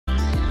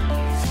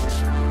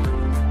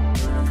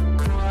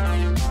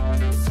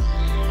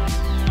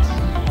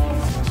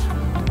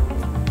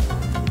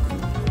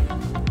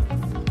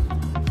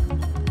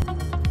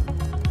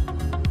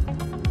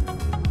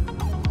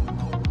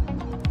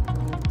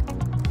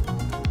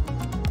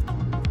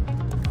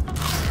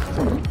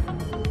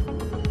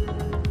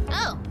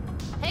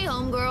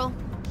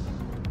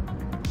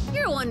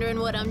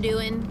wondering what I'm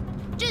doing.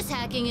 Just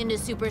hacking into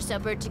Super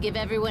Supper to give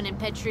everyone in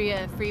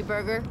Petria a free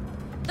burger.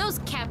 Those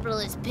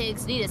capitalist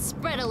pigs need to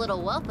spread a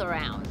little wealth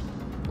around.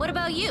 What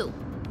about you?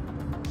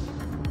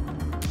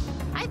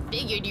 I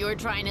figured you were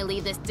trying to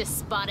leave this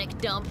despotic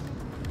dump.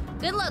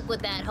 Good luck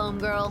with that,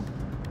 homegirl.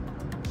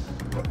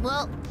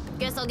 Well,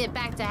 guess I'll get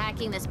back to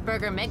hacking this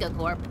burger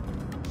megacorp.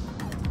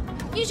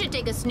 You should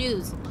take a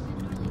snooze.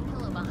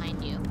 Pillow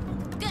behind you.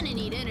 Gonna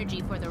need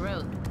energy for the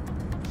road.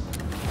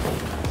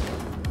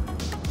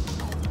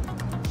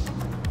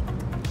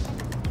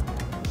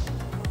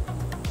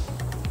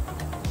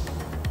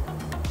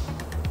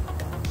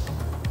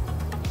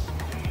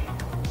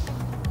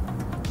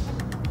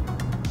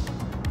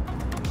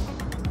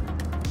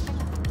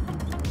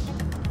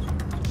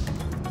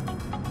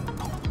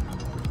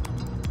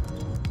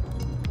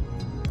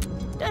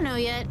 Don't know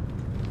yet,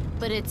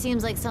 but it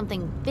seems like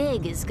something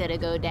big is gonna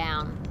go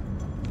down.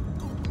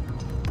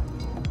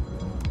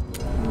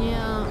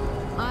 Yeah,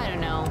 I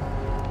don't know.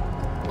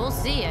 We'll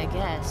see, I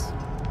guess.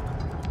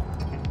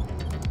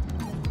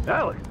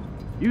 Alex,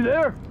 you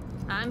there?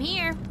 I'm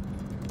here.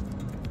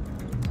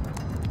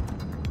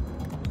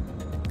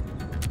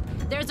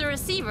 There's a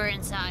receiver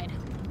inside.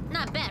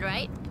 Not bad,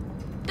 right?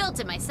 Built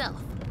it myself.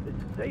 Is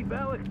it safe,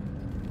 Alex?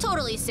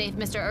 Totally safe,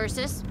 Mr.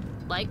 Ursus.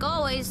 Like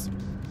always.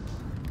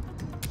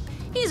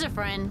 He's a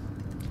friend.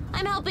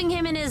 I'm helping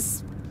him in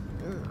his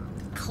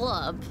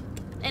club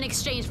in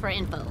exchange for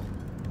info.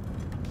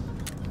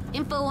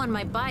 Info on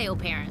my bio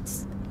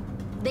parents.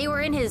 They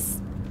were in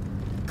his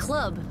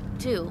club,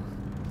 too.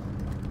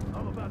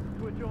 I'm about to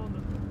switch on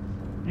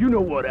the... You know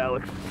what,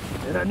 Alex?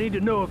 And I need to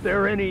know if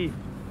there are any,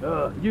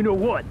 you know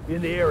what,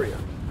 in the area.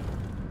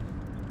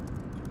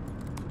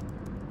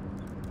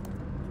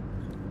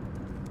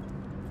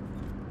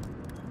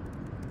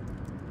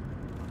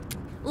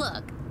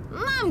 Look,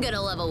 I'm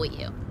gonna level with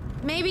you.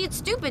 Maybe it's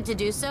stupid to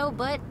do so,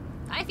 but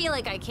I feel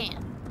like I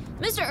can.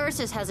 Mr.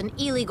 Ursus has an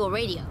illegal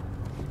radio,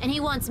 and he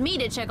wants me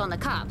to check on the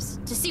cops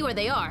to see where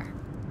they are.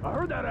 I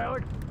heard that,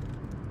 Alex.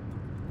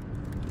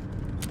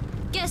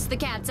 Guess the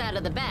cat's out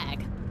of the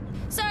bag.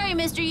 Sorry,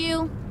 Mr.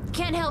 U.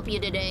 Can't help you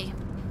today.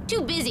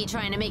 Too busy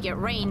trying to make it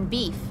rain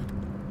beef.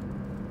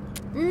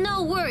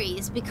 No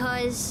worries,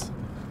 because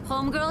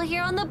homegirl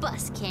here on the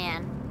bus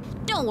can.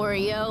 Don't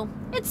worry, yo.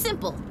 It's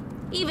simple.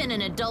 Even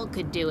an adult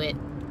could do it.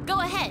 Go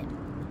ahead.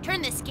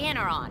 Turn the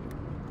scanner on.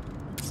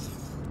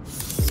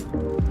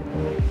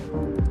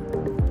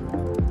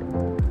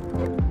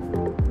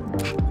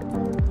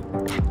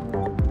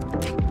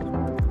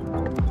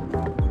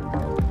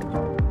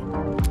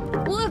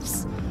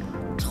 Whoops.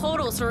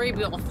 Total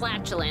cerebral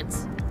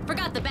flatulence.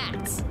 Forgot the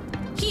bats.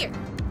 Here.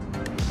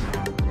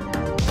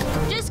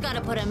 Just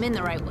gotta put them in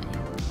the right way.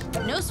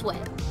 No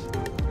sweat.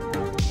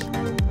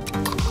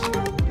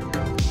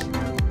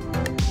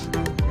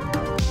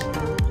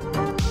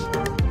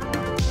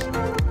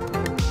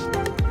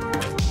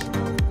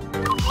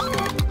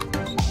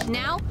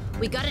 Now,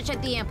 we gotta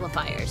check the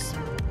amplifiers.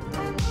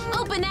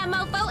 Open that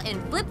mofo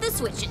and flip the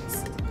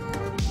switches.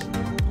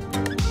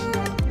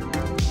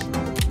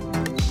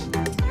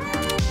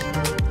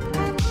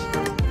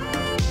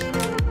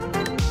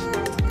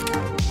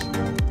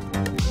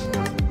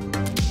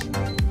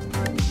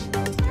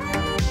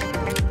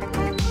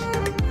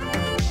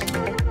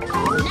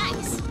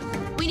 Nice!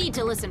 We need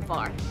to listen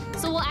far,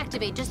 so we'll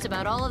activate just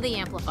about all of the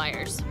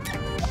amplifiers.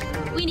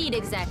 We need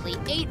exactly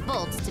 8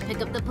 volts to pick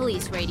up the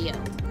police radio.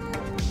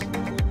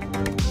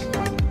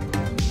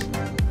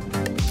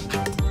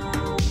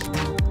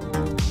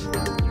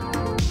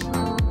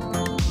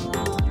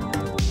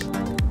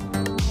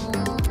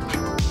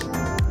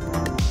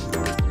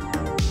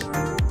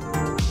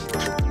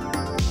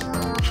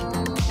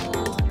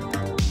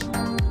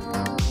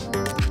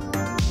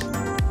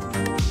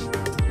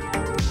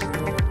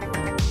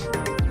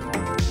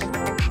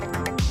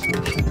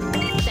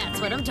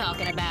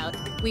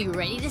 We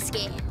ready to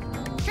scan?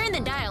 Turn the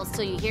dials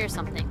till you hear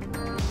something.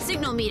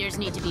 Signal meters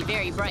need to be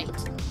very bright.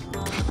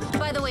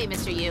 By the way,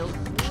 Mr. U,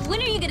 when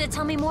are you gonna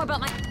tell me more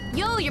about my...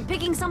 Yo, you're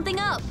picking something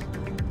up!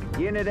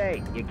 Unit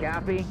 8, you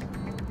copy?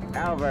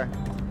 Over.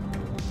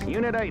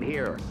 Unit 8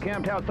 here,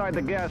 camped outside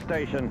the gas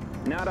station.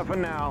 Nada for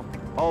now.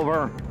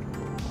 Over.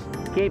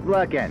 Keep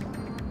looking.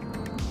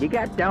 You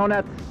got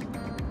donuts?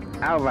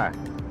 Over.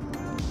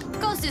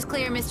 Coast is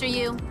clear, Mr.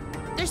 U.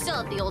 They're still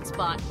at the old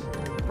spot.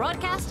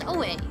 Broadcast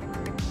away.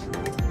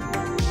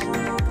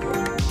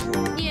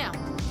 Yeah,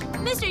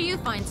 Mr. U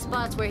finds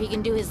spots where he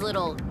can do his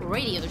little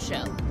radio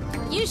show.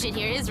 You should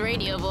hear his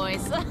radio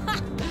voice.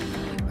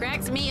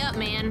 Cracks me up,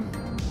 man.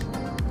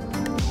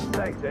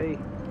 Thanks, eh?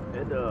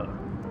 And,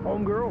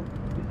 homegirl,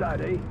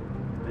 beside eh?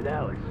 And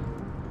Alex,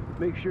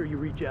 make sure you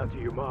reach out to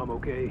your mom,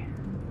 okay?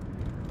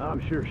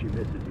 I'm sure she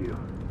misses you.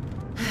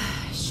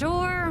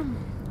 Sure,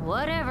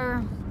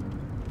 whatever.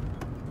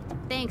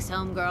 Thanks,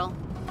 homegirl.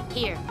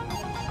 Here,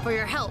 for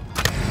your help.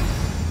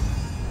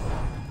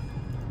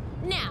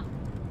 Now,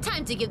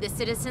 time to give the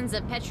citizens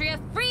of Petria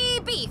free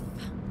beef.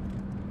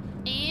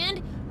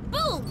 And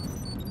boom!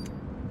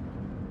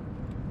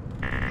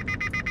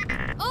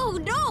 Oh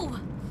no!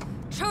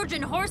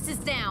 Trojan horses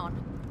down.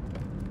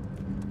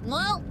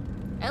 Well,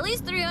 at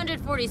least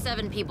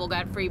 347 people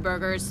got free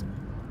burgers.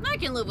 I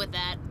can live with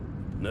that.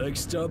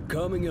 Next stop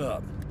coming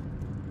up.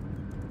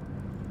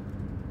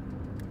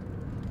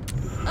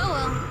 Oh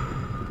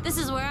well, this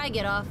is where I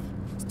get off.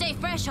 Stay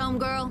fresh,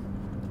 homegirl,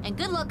 and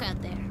good luck out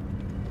there.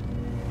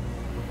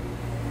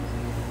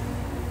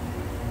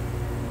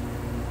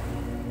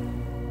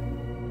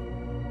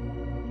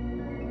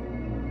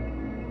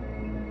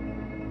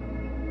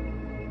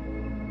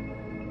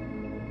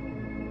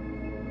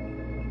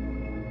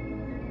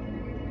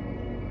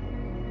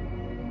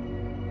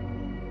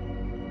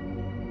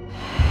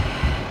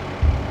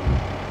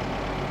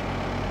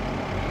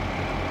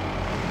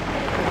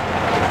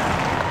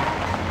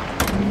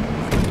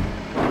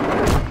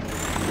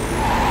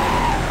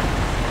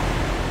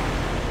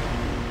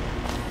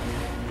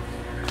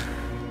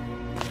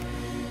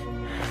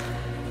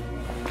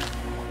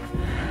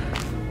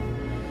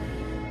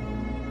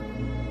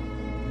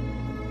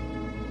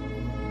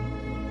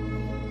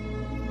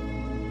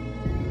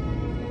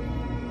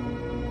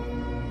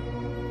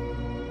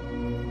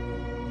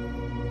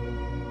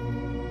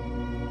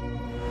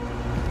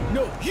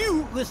 No,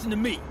 you listen to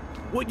me.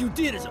 What you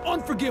did is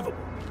unforgivable.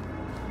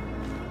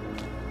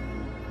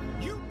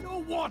 You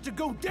don't want to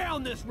go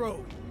down this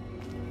road.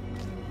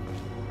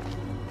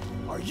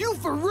 Are you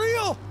for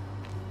real?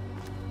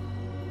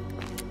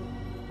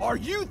 Are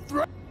you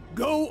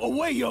Go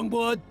away,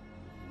 youngblood.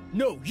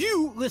 No,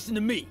 you listen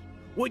to me.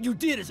 What you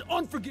did is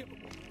unforgivable.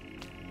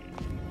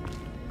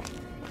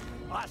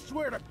 I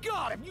swear to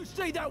God, if you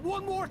say that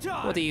one more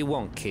time... What do you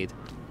want, kid?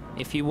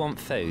 If you want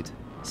food,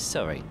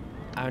 sorry,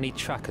 only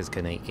truckers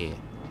can eat here.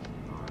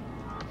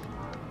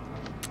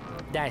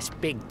 That's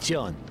Big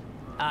John.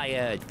 I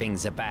heard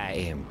things about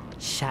him.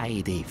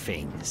 Shady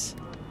things.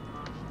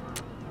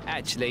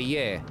 Actually,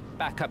 yeah,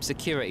 backup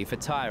security for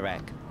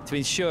Tyrak to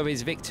ensure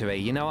his victory,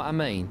 you know what I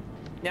mean?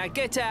 Now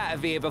get out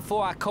of here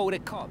before I call the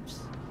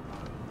cops.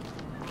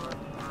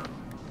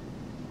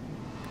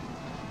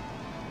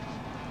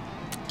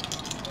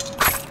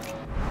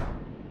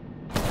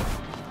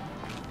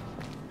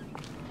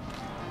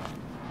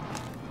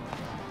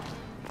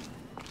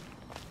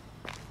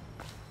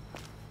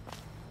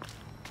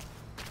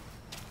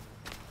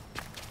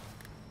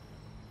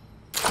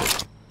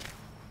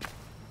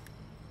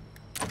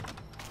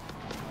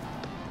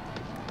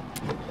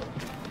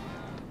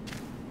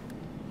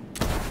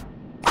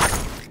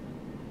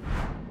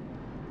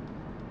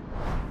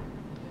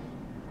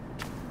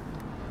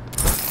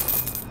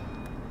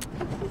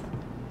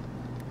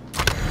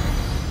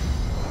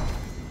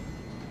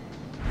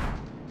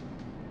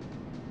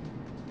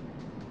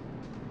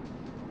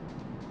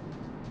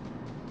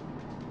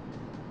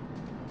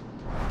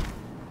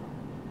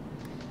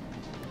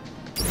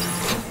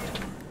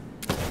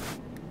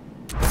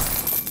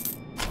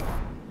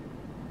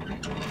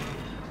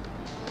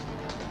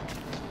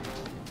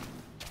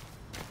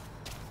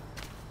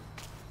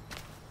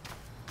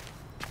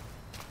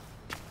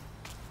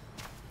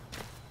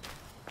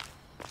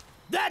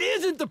 That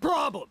isn't the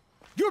problem!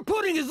 You're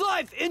putting his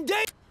life in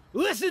danger!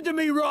 Listen to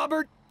me,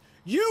 Robert!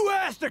 You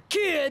asked a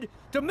kid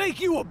to make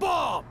you a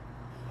bomb!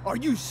 Are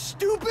you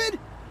stupid?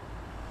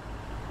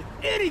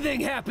 If anything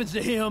happens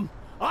to him,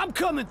 I'm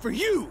coming for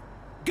you!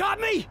 Got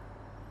me?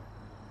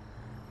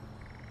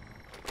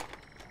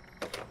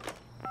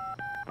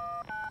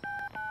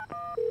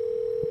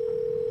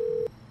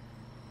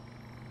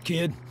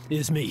 Kid,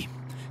 it's me.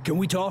 Can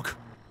we talk?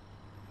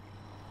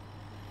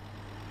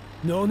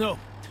 No.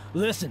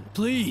 Listen,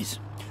 please.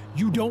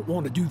 You don't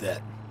want to do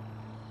that.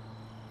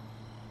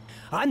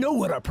 I know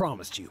what I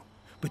promised you,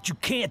 but you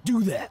can't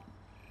do that.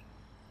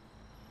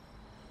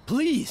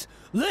 Please,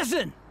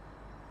 listen!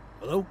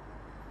 Hello?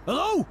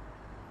 Hello?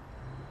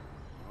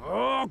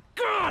 Oh,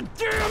 God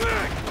damn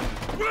it!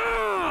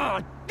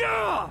 Ah!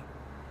 Ah!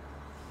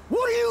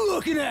 What are you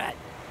looking at?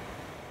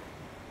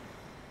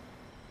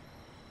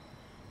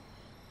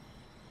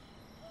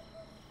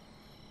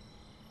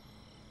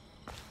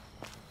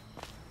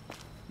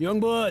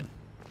 Youngblood,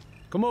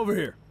 come over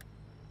here.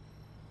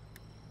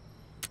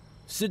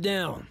 Sit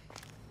down,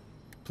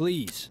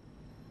 please.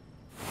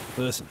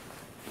 Listen,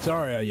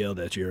 sorry I yelled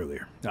at you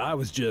earlier. I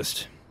was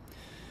just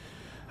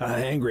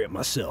angry at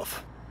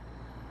myself.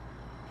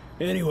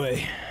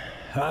 Anyway,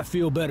 I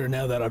feel better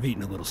now that I've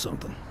eaten a little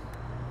something.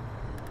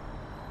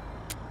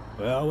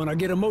 Well, when I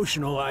get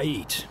emotional, I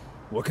eat.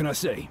 What can I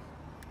say?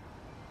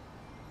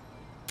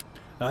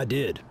 I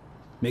did.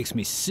 Makes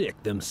me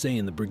sick, them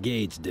saying the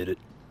brigades did it.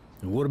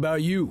 And what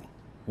about you?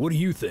 What do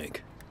you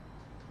think?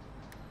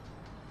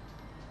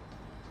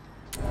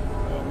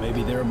 Well,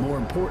 maybe there are more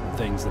important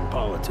things than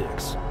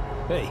politics.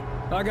 Hey,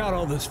 I got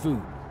all this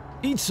food.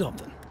 Eat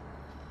something.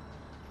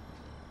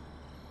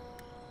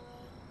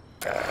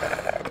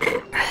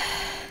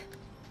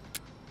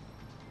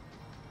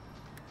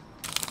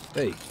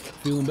 Hey,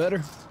 feeling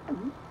better?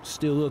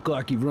 Still look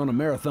like you've run a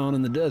marathon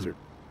in the desert.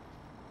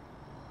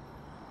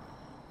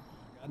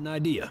 Got an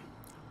idea.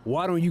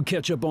 Why don't you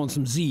catch up on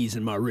some Z's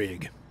in my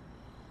rig?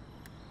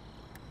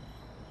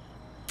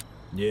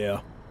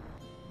 Yeah.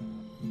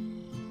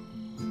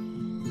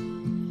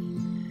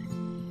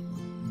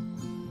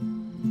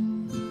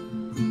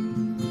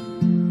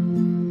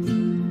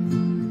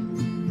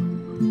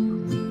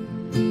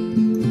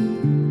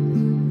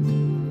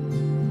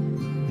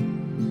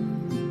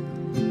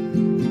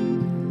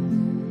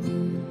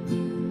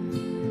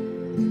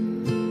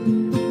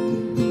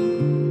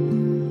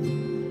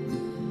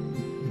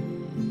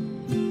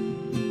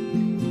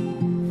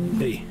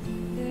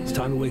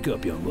 Time to wake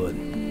up, young bud.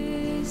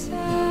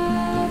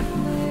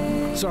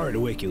 Sorry to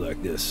wake you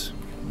like this.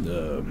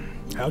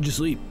 How'd you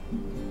sleep?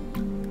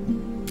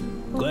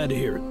 Glad to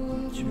hear it.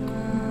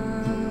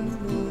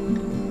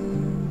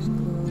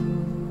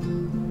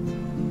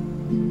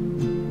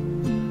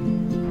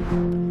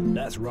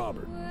 That's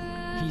Robert.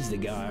 He's the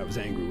guy I was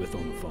angry with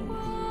on the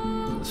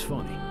phone. It's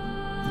funny.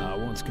 I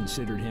once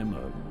considered him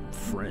a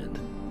friend.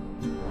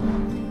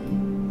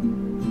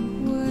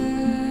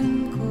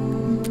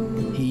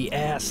 He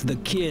asked the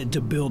kid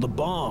to build a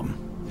bomb.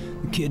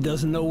 The kid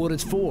doesn't know what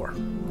it's for.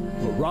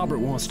 But Robert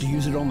wants to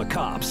use it on the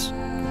cops.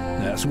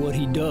 That's what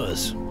he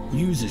does.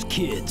 Uses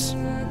kids.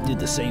 Did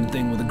the same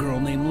thing with a girl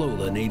named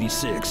Lola in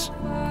 '86.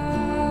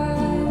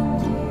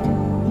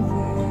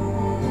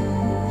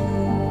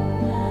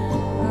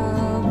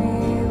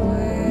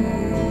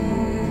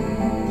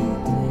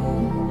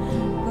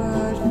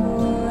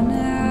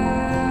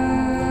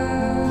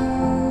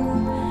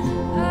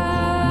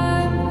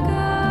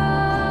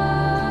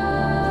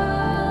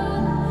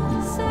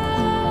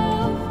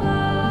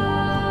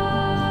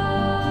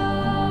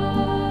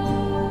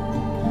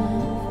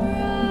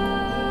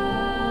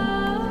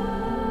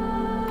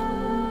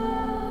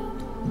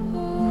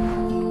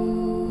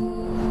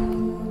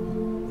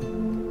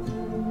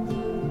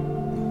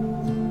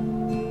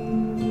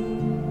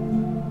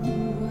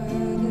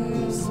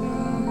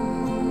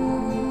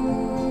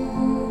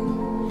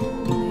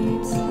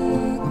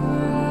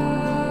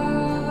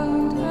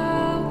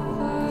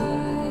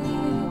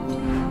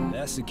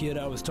 That's the kid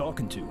I was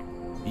talking to.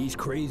 He's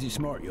crazy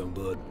smart, young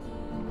bud.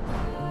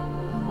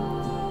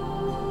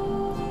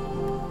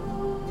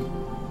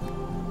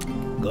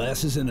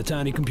 Glasses and a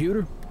tiny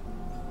computer?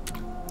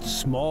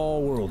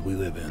 Small world we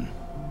live in.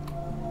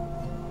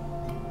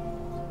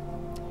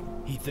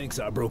 He thinks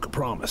I broke a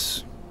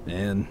promise,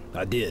 and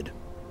I did,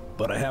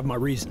 but I have my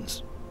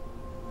reasons.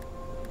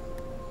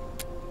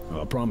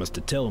 I promised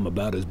to tell him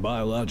about his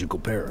biological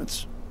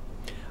parents.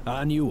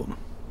 I knew them.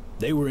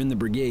 They were in the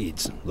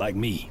brigades, like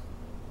me.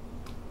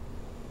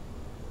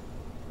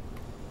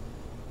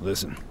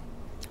 Listen,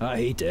 I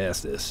hate to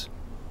ask this,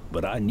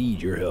 but I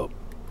need your help.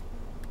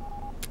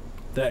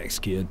 Thanks,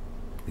 kid.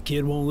 The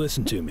kid won't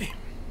listen to me,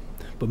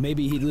 but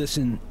maybe he'd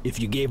listen if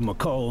you gave him a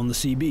call on the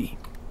CB.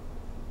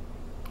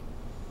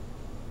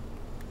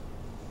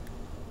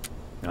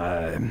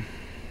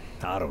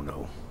 I don't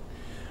know.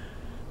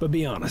 But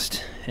be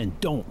honest, and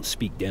don't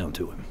speak down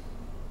to him.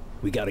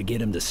 We gotta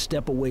get him to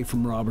step away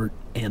from Robert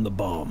and the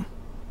bomb.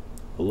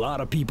 A lot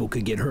of people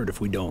could get hurt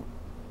if we don't.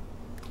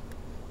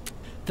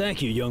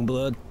 Thank you, young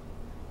blood.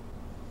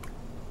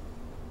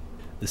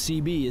 The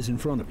CB is in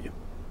front of you.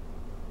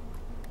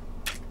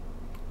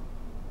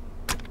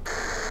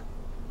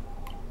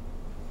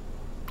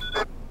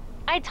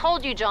 I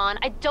told you, John,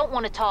 I don't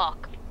want to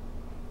talk.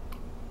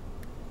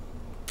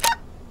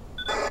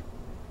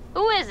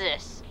 Who is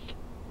this?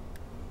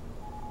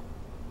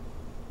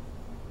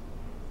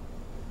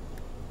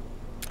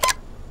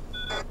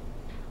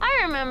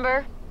 I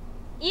remember.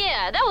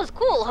 Yeah, that was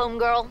cool,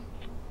 homegirl.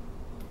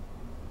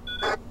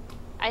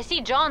 I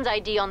see John's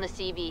ID on the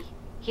CB.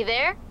 He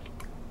there?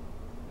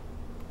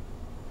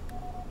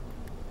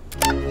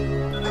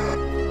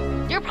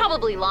 You're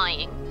probably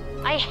lying.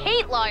 I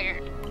hate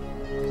liars.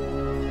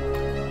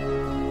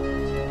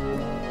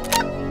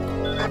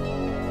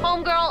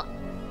 Homegirl,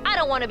 I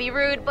don't want to be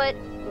rude, but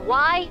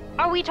why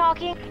are we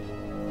talking?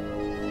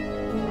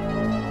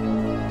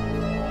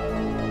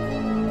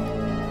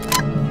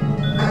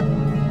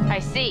 I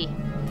see.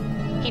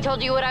 He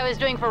told you what I was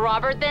doing for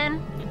Robert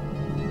then?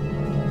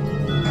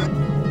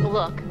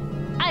 Look,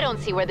 I don't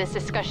see where this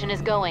discussion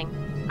is going.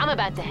 I'm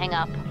about to hang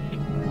up.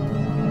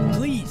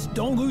 Please,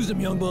 don't lose him,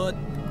 young blood.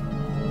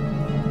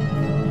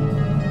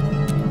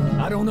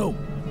 I don't know,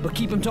 but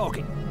keep him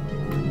talking.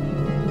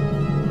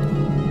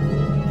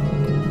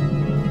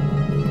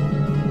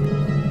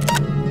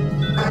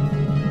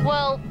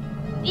 Well,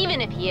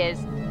 even if he is,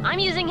 I'm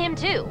using him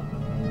too,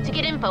 to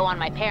get info on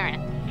my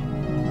parents.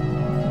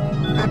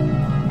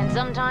 And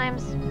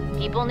sometimes,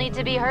 people need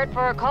to be hurt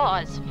for a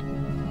cause.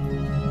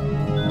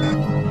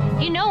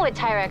 You know what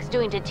Tyrak's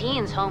doing to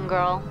teens,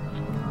 homegirl.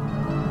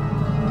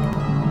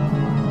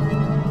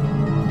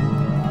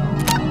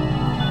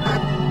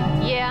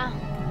 Yeah,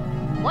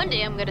 one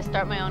day I'm gonna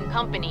start my own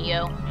company,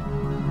 yo.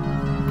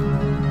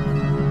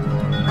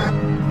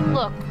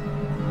 Look,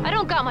 I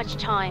don't got much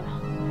time.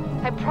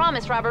 I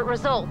promise Robert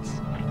results.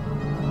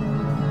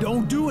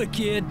 Don't do it,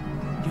 kid.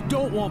 You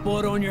don't want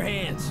blood on your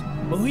hands.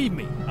 Believe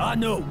me, I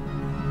know.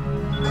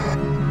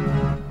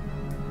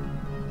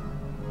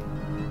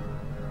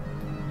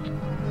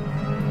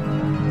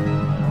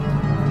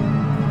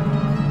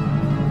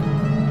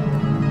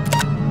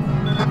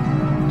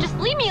 Just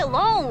leave me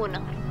alone.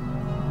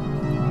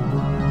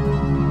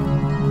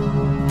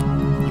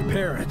 Your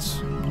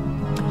parents.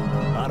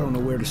 I don't know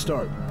where to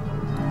start.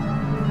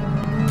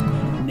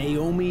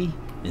 Naomi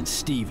and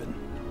Stephen.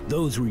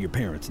 Those were your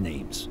parents'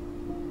 names.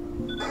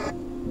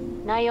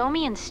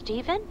 Naomi and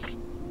Stephen?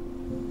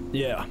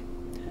 Yeah,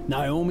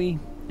 Naomi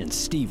and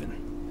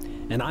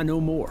Stephen. And I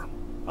know more.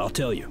 I'll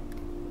tell you.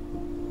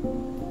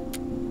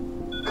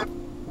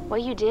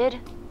 What you did?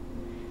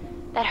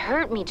 That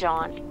hurt me,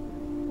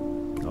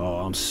 John. Oh,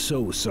 I'm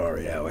so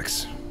sorry,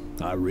 Alex.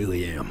 I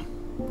really am.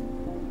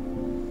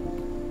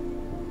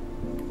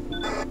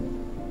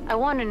 I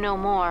want to know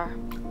more.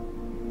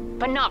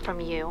 But not from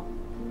you.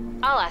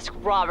 I'll ask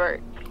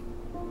Robert.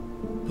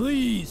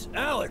 Please,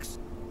 Alex!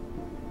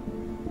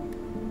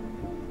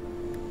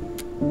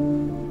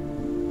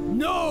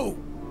 No!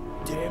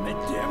 Damn it,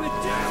 damn it,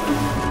 damn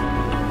it!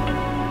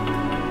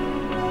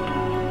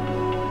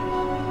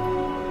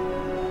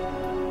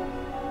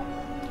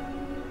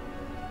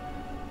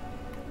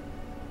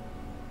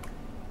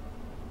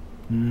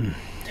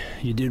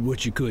 You did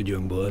what you could,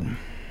 young blood.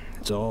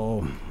 It's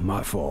all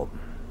my fault.